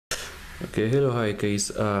Okay, hello, hi guys.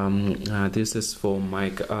 This is for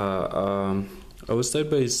Mike. I will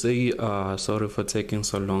start by say sorry for taking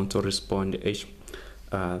so long to respond.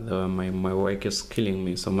 My work is killing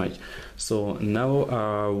me so much. So now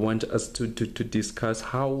I want us to discuss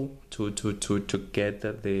how to get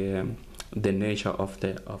the nature of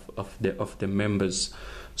the members.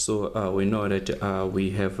 So we know that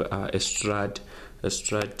we have a strut,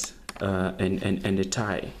 and a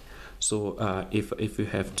tie. So if you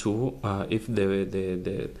have two, if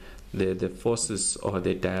the forces or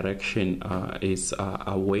the direction is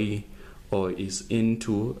away or is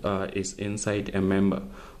inside a member,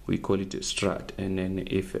 we call it a strut. And then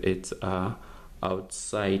if it's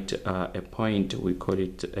outside a point, we call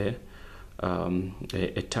it a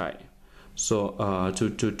tie. So to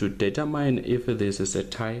determine if this is a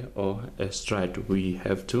tie or a strut, we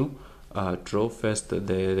have to draw first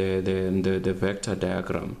the vector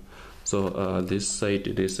diagram. So this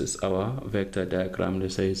side, this is our vector diagram.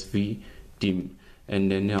 This is V dim, and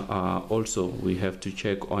then also we have to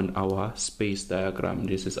check on our space diagram.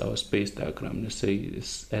 This is our space diagram. Let's say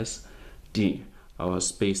it's SD, our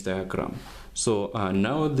space diagram. So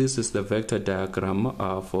now this is the vector diagram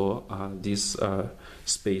for this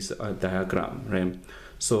space diagram, right?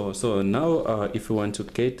 So now if you want to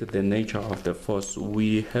get the nature of the force,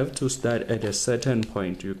 we have to start at a certain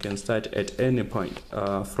point. You can start at any point.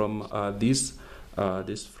 From this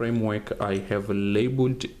framework, I have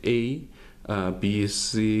labeled A, B,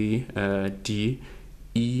 C, D,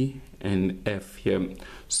 E, and F here.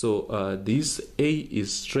 So this A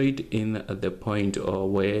is straight in the point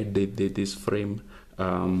where this frame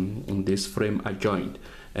are joined,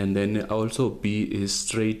 and then also B is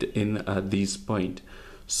straight in this point.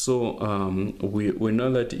 So we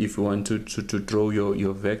know that if you want to draw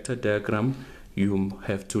your vector diagram, you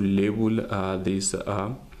have to label this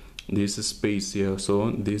space here.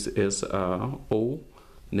 So this is O,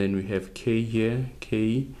 then we have K here,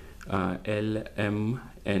 K, L, M,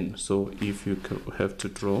 N. So if you have to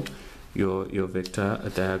draw your vector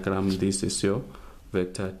diagram, this is your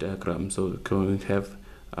vector diagram. So you can have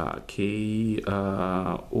K,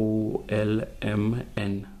 O, L, M,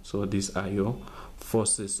 N. So these are your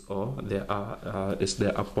forces, or there are is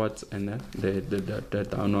the upwards and the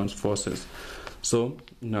downwards forces. So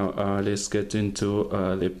now let's get into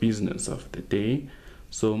the business of the day.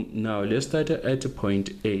 So now let's start at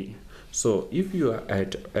point A. So if you are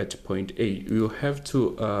at point A, you have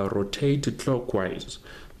to rotate clockwise.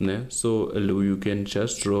 So you can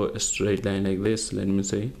just draw a straight line like this. Let me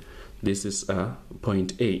say this is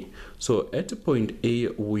point A. So at point A,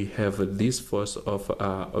 we have this force of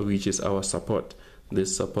which is our support.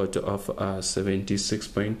 This support of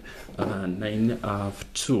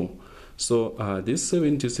 76.92. So this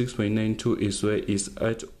 76.92 is where is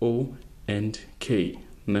at O and K.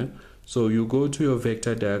 So you go to your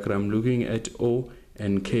vector diagram looking at O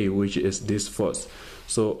and K, which is this force.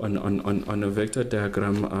 So on a vector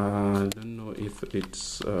diagram, I don't know if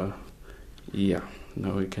it's yeah,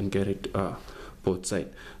 now we can get it both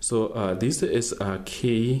sides. So this is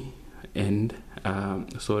K and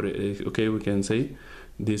sorry, okay, we can say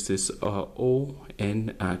this is O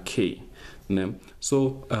and K.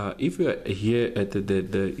 So if you are here at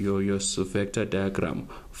your vector diagram,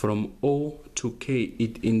 from O to K,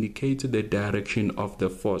 it indicates the direction of the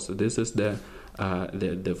force. This is the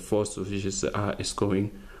force which is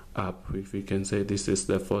going up. If we can say this is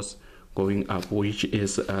the force going up, which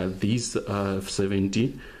is this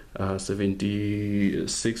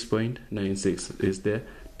 76.96 is the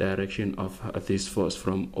direction of this force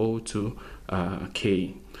from O to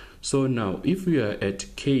K. So now if we are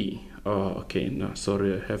at K, okay, no,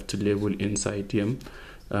 sorry, I have to label inside here.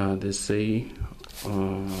 They say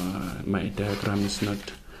my diagram is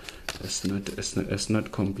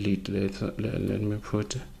not complete. Let me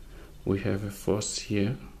put, we have a force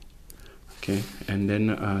here, okay, and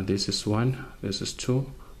then this is 1, this is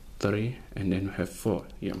 2, 3, and then we have 4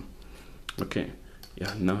 here. Okay,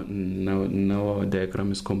 yeah, now our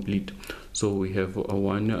diagram is complete. So we have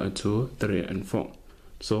 1, 2, 3, and 4.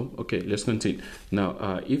 So okay, let's continue.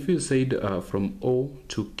 Now if you said from O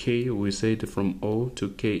to K, we said from O to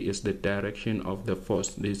K is the direction of the force.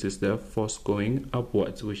 This is the force going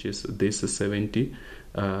upwards, which is this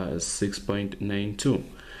 76.92.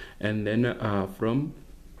 and then from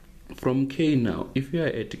K, now if you are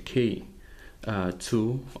at K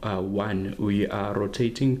to 1, we are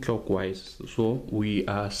rotating clockwise, so we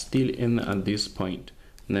are still in at this point.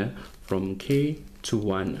 From K to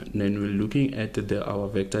 1, then we're looking at our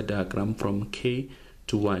vector diagram from K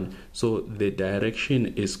to 1. So the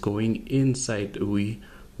direction is going inside,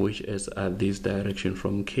 which is this direction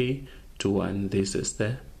from K to 1. This is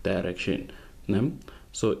the direction.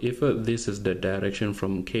 So if this is the direction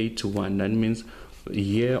from K to 1, that means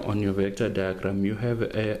here on your vector diagram you have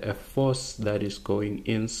a force that is going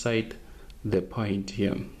inside the point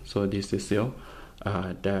here. So this is your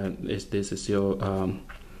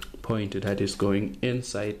point that is going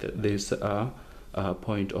inside this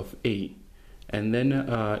point of A. And then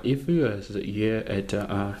if you are here at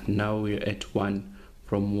now we're at 1,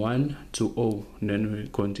 from 1 to O, then we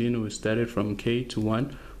continue. We started from K to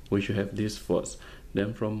 1, we should have this force.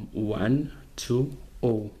 Then from 1 to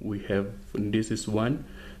O, we have, this is 1,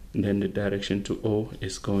 then the direction to O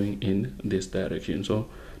is going in this direction. So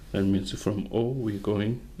that means from O we're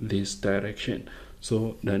going this direction.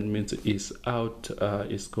 So that means it's out,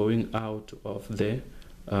 it's going out of the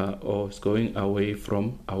or it's going away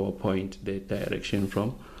from our point, the direction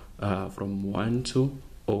from 1 to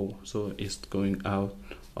O. So it's going out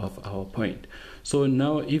of our point. So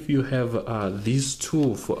now if you have these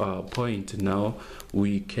two points, now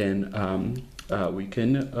we can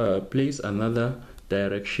place another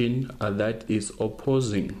direction that is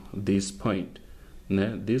opposing this point.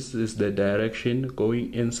 Now this is the direction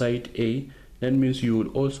going inside A. That means you will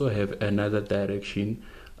also have another direction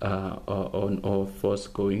or force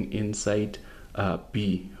going inside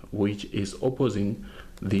B, which is opposing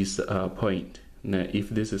this point. Now if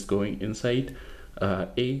this is going inside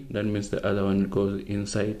A, that means the other one goes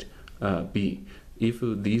inside B. If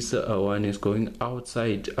this one is going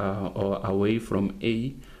outside or away from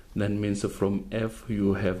A, that means from F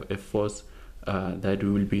you have a force that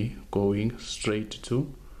will be going straight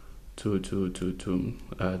to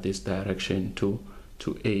this direction to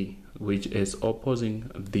A, which is opposing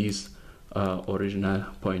this original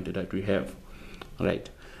point that we have, right?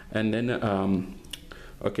 And then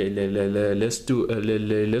okay, let's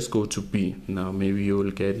go to B. Now maybe you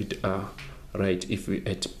will get it right if we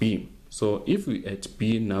at B. So if we at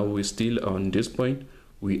B, now we're still on this point,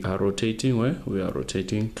 we are rotating where? We are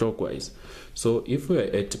rotating clockwise. So if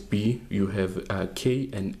we're at B, you have K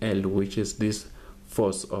and L, which is this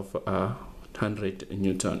force of 100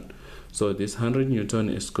 Newton. So this 100 Newton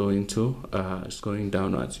is going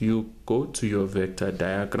downwards. You go to your vector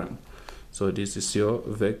diagram. So this is your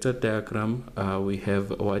vector diagram. We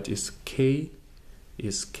have what is K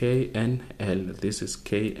and L. This is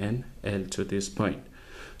K and L to this point.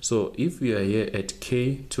 So if we are here at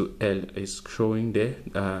K to L, is showing the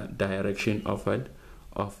direction of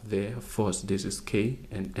the force. This is K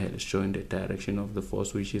and L, showing the direction of the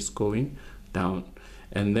force which is going down.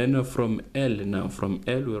 And then from L, now from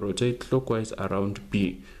L we rotate clockwise around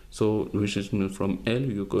B. So which is from L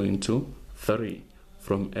you're going to 3.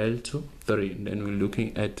 From L to 3. Then we're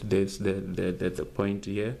looking at this the point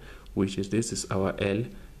here, which is this is our L.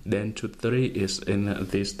 Then to 3 is in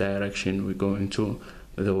this direction. We're going to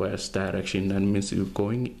the west direction. That means you're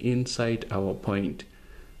going inside our point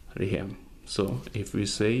right here. So if we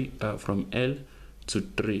say from L to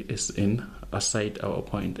 3 is in aside our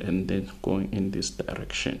point, and then going in this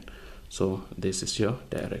direction. So this is your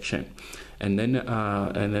direction. And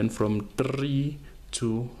then from 3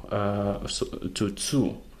 to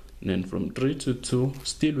 2, then from 3 to 2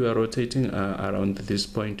 still we are rotating around this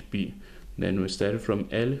point B. Then we start from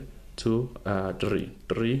L to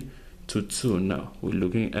 3 to 2. Now we're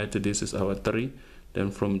looking at this is our 3.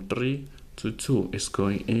 Then from 3 to 2 is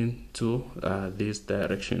going into this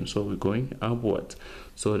direction. So we're going upwards.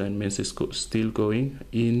 So that means it's still going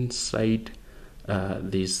inside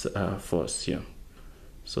this force here.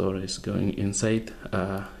 So it's going inside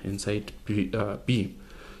B.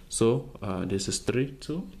 So this is 3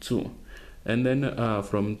 to 2. And then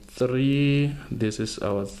from 3, this is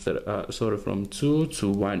our from 2 to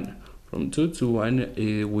 1. From 2 to 1,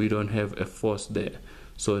 we don't have a force there.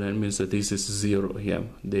 So that means that this is 0 here.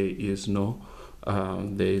 There is no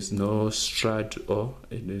strut or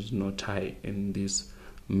there is no tie in this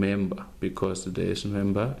member, because there is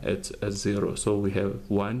member at a 0. So we have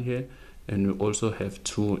 1 here, and we also have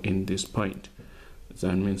 2 in this point.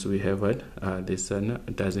 That means we have it. This one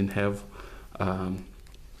doesn't have.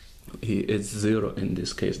 It's 0 in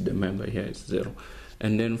this case. The member here is 0.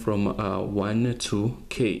 And then from 1 to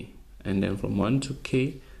K, and then from 1 to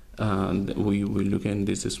K, we look at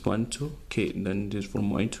this is 1 to K. Then this from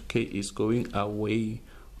 1 to K is going away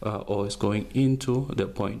or is going into the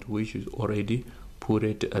point which is already put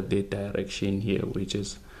it at the direction here, which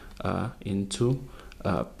is into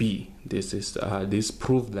B. This is this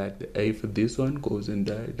proves that if this one goes in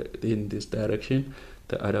this direction,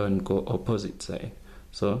 the other one go opposite side.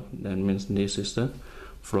 So that means this is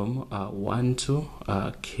from 1 to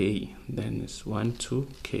K. Then it's 1 to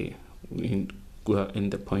K in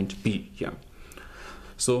the point B. Yeah.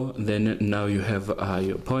 So then now you have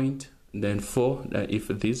your point. Then 4, if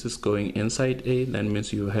this is going inside A, that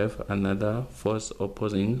means you have another force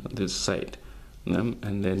opposing this side.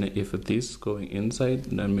 And then if this is going inside,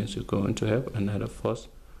 that means you're going to have another force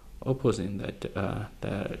opposing that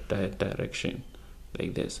direction,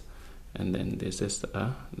 like this. And then this is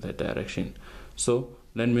the direction. So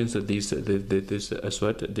that means that this is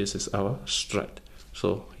what this is our strut.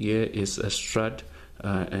 So here is a strut,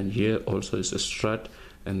 and here also is a strut,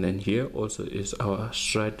 and then here also is our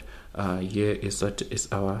strut. Here is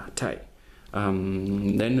our tie.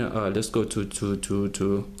 Then let's go to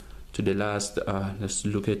the last. Let's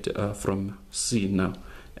look at from C now.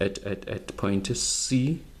 At point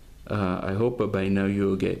C. I hope by now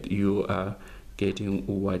you are getting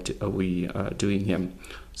what we are doing here.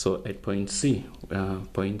 So at point C,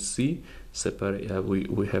 separate.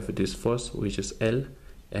 We have this force which is L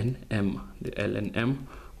and M. The L and M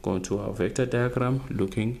go to our vector diagram.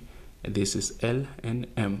 Looking, this is L and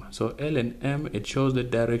M. So L and M, it shows the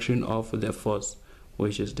direction of the force,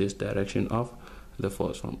 which is this direction of the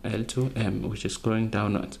force from L to M, which is going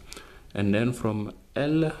downwards. And then from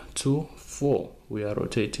L to 4, we are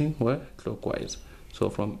rotating clockwise. So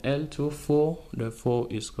from L to 4, the 4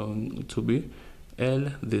 is going to be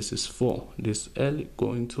L. This is 4. This L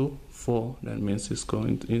going to 4. That means it's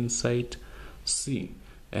going inside C.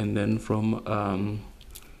 And then from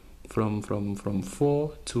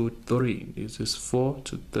 4 to 3, this is 4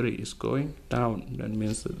 to 3 is going down. That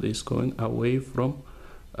means that it's going away from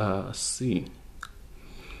C.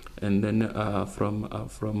 And then from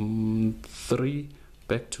 3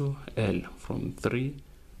 back to L. From 3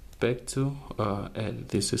 back to L.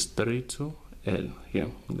 This is 3 to L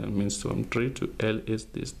here. That means from 3 to L is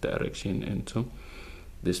this direction into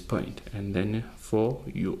this point. And then 4,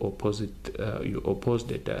 you oppose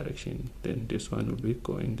the direction. Then this one will be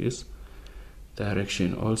going this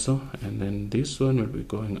direction also, and then this one will be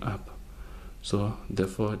going up. So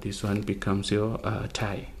therefore this one becomes your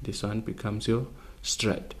tie. This one becomes your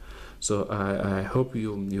strut. So I hope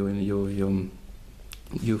you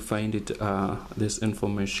find it this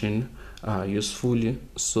information useful.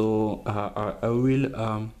 So I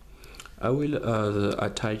will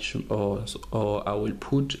attach or I will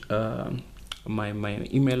put my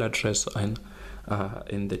email address in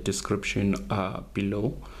the description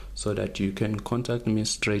below, so that you can contact me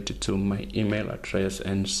straight to my email address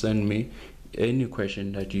and send me any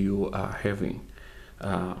question that you are having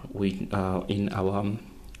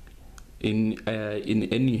in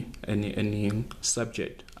any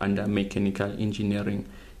subject under mechanical engineering.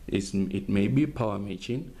 It may be power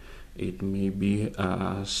matching, it may be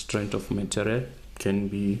strength of material, can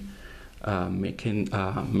be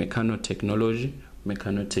mechanotechnology,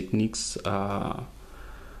 mechanotechnics,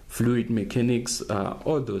 fluid mechanics,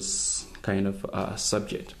 all those kind of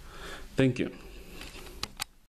subject. Thank you.